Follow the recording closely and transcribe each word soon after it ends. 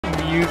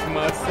confuse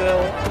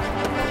myself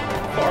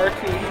far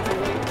too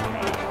easily.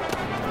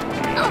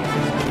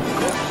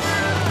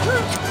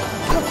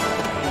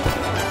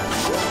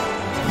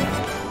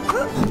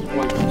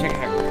 Wait, check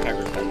Hagrid's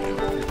touch.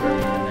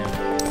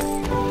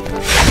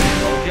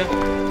 Told ya?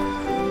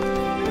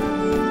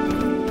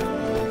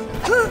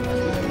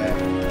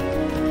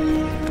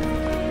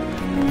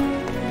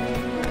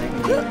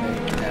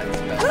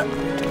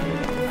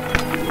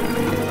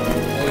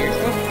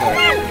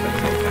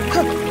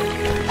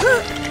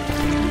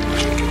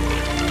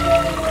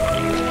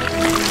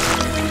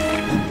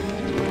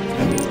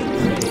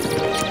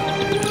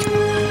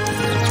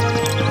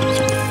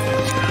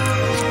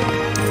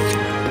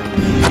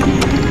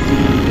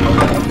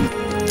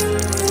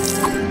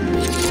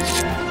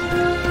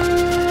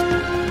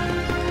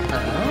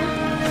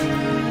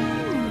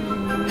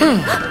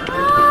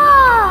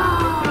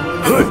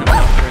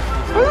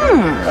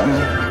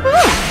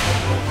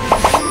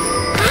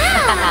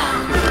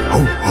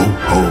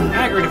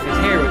 Hagrid, if his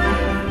hair was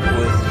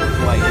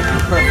like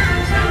perfect,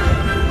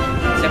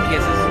 except he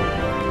has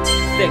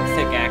this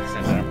thick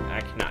accent.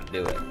 I cannot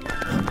do it.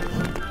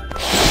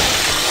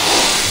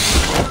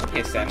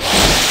 Yes, that.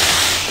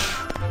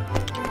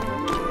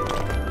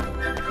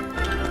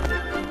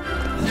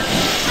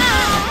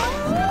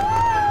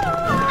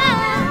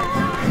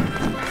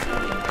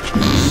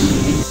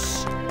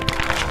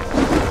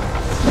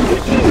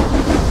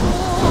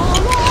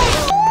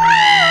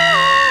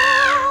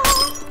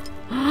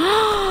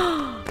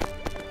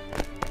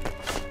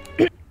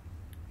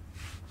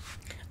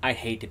 I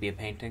hate to be a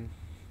painting.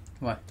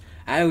 What?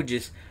 I would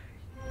just...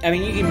 I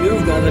mean, you can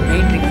move the other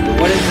paintings,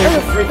 but what is there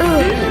to freaking do?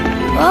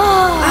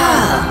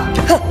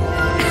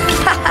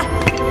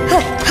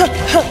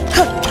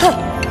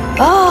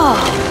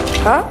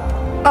 Huh?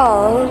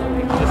 Oh.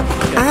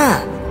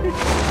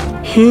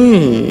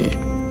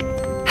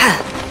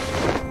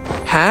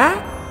 Huh?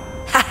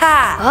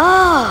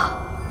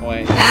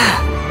 Wait.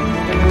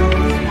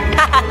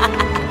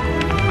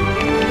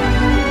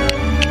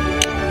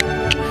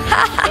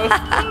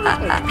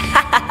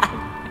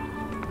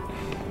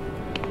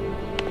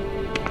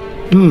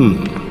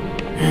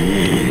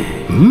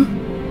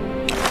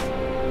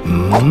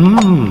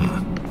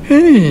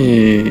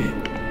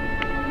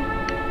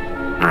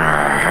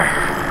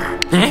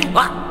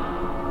 What?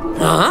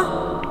 Huh?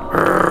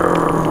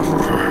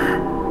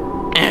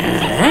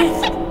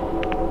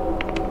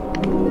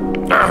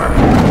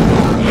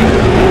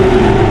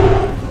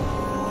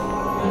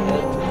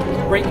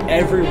 Break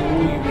every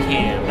rule you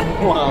can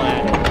while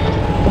at it.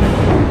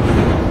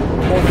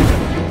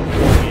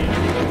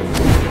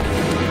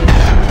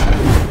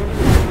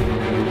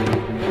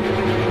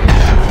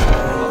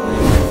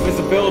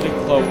 Visibility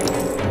cloak.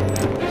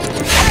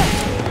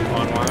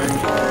 Online.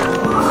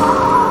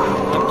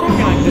 I'm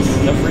talking like this is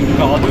a freaking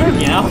Call of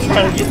Duty now. I'm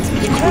trying to get to the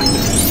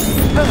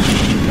I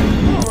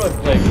don't really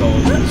play Call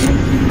of Duty.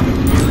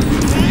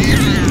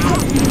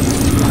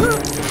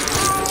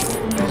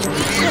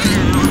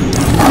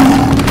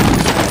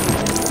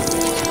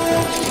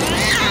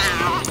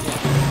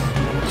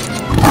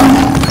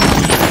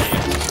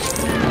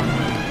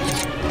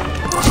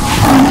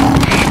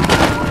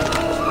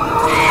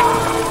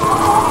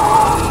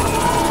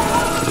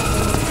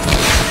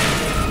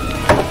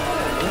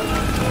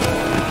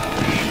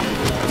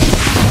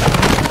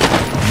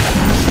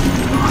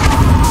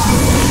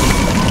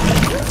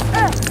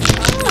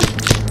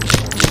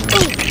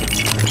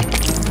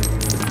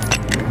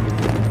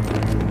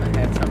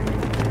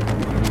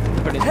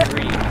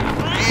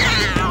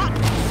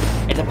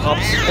 It's a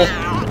popsicle.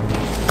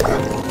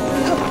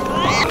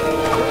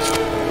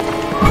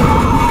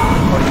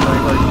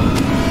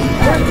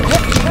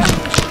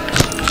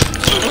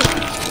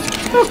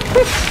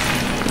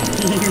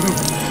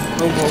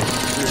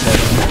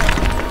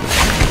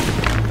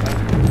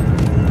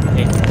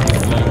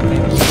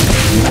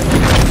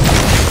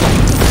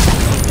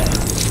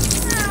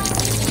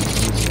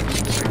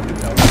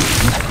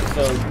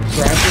 So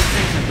grab this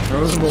thing and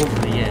throw them over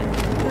the end.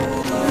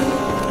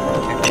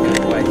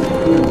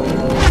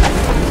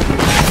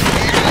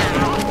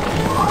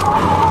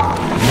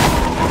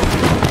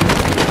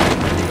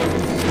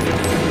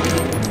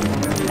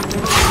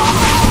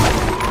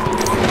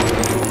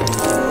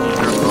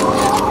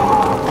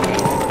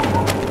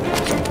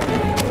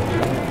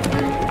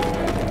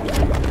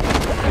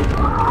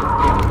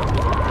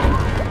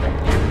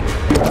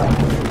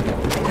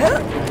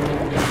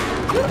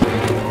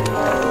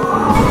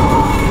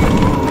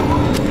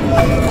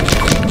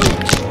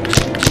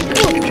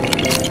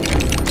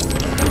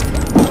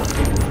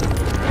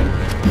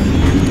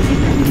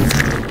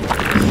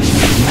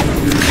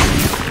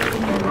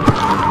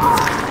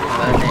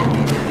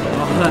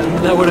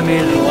 That would have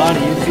made it a lot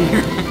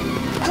easier.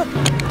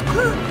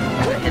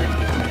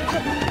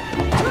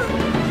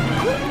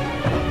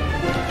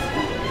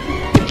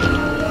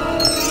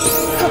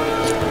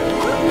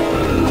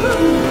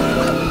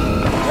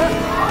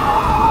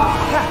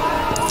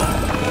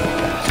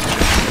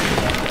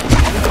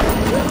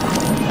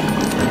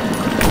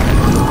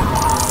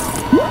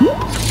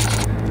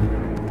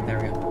 There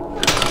we go.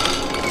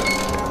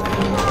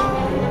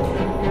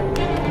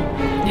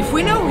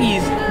 We know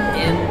he's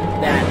in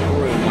that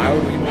room. Why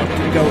would we want to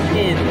go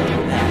in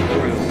that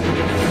room?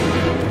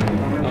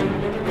 Oh,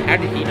 how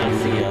did he not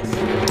see us?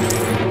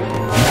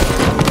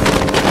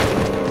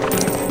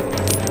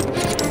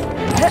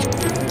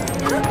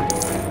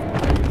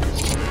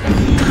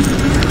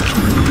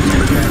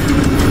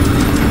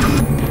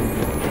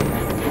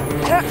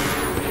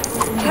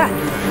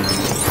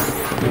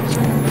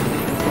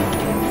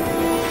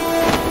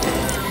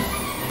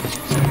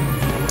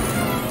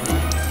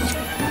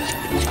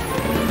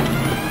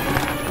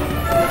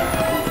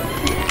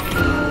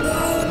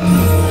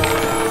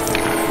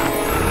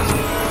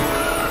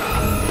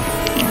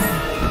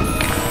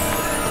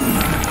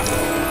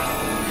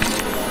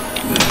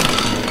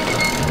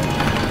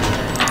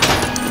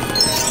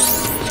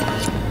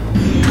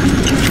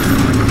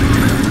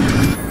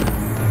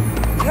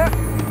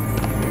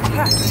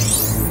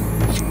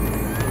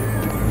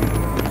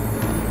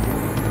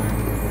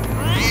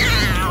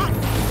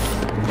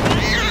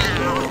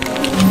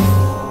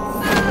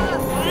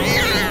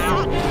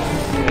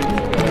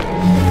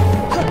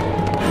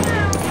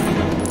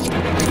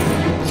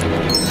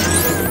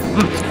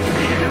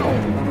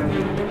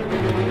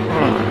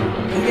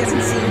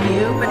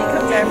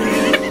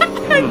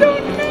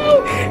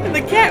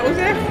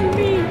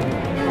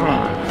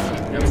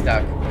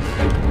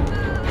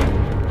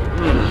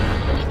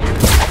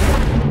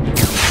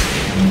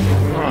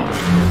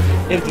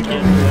 It's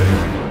again.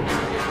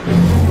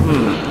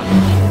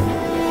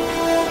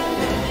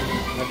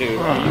 Oh, dude.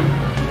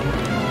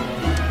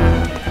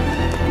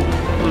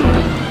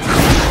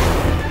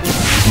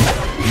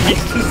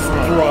 He's just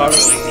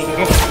throttling me.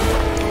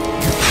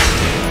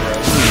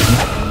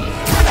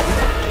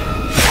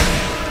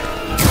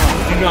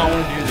 I do not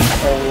want to do this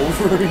all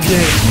over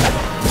again.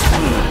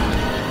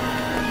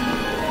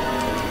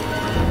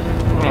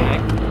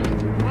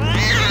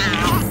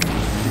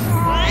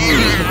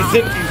 As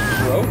if he's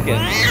broken.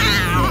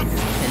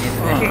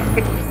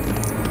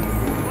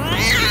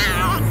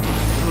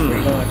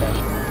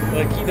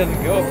 Like, he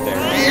doesn't go up there.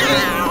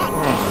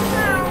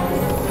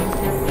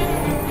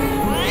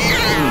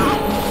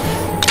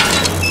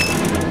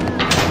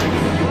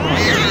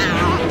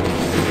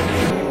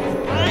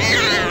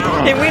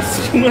 Hey, wait,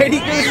 why'd he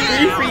go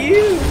straight for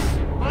you?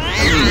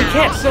 The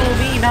cat stole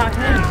me, not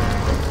him.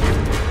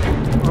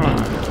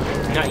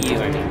 Not you, I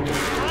mean.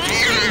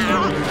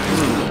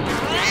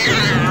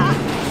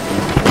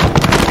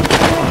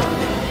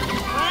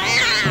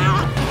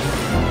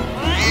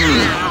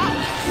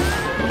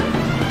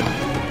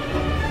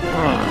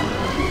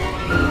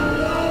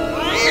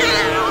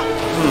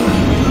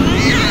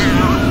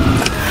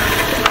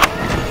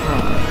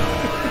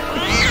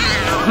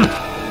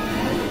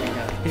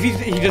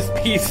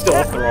 He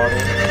stole throttle.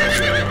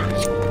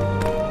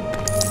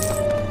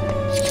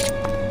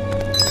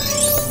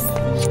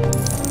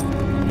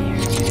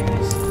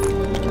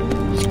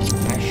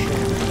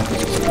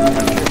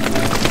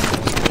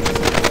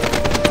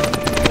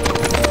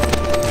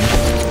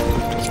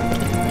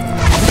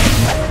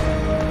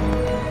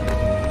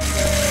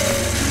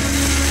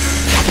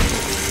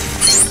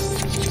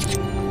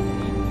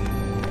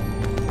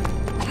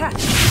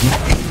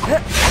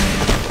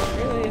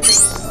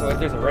 Oh,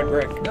 there's a red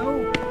brick.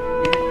 No.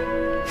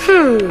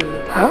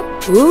 Huh?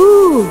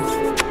 Ooh.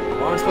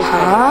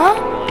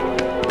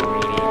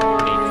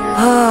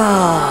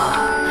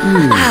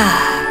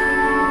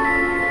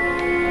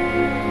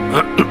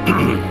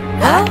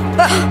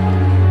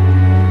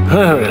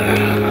 Huh?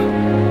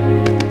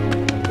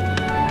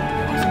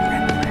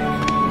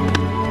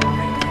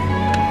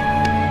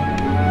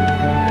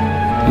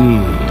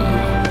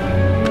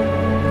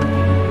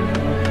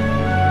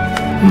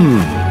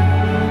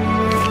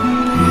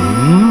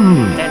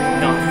 That did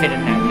not fit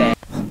in that bag.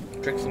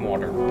 Drink some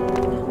water.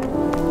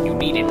 You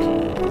need it.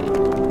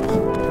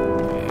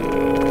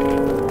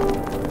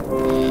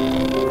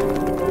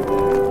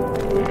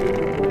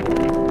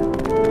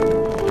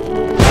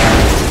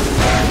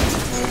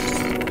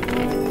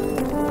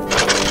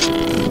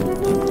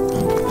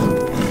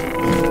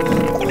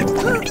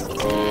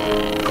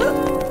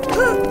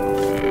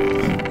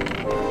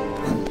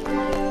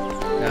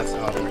 That's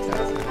all we're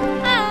testing.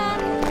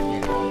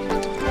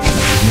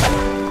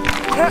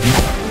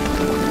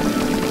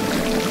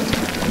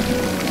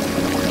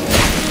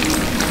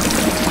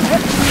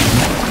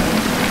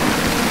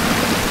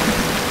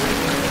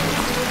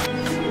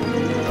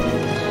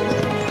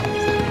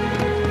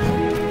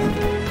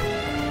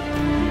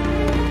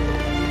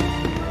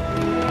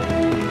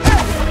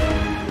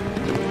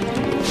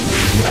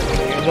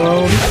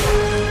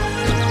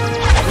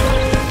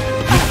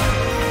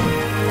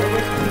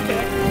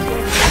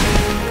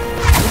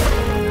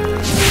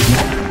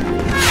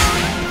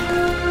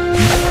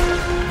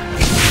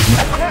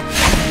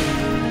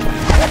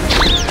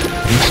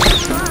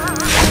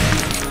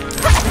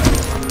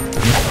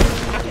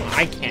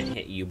 I can't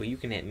hit you, but you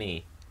can hit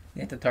me.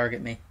 You have to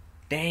target me.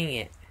 Dang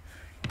it.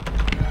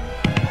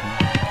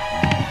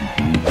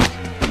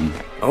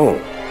 Oh.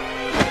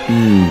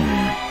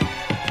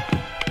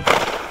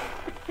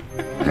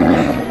 This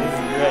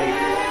is great.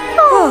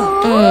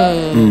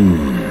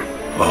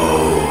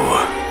 Oh.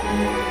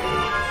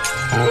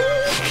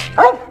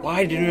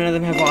 Why do none of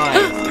them have eyes?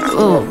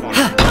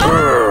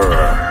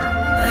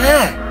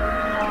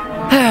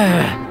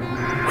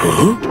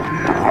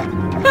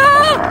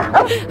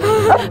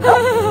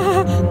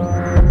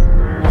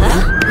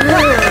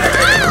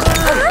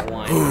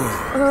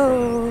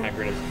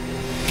 Hagrid is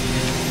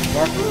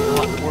dark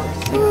worse.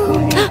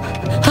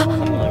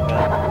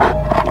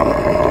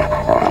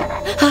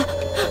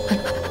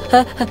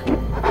 Something like that.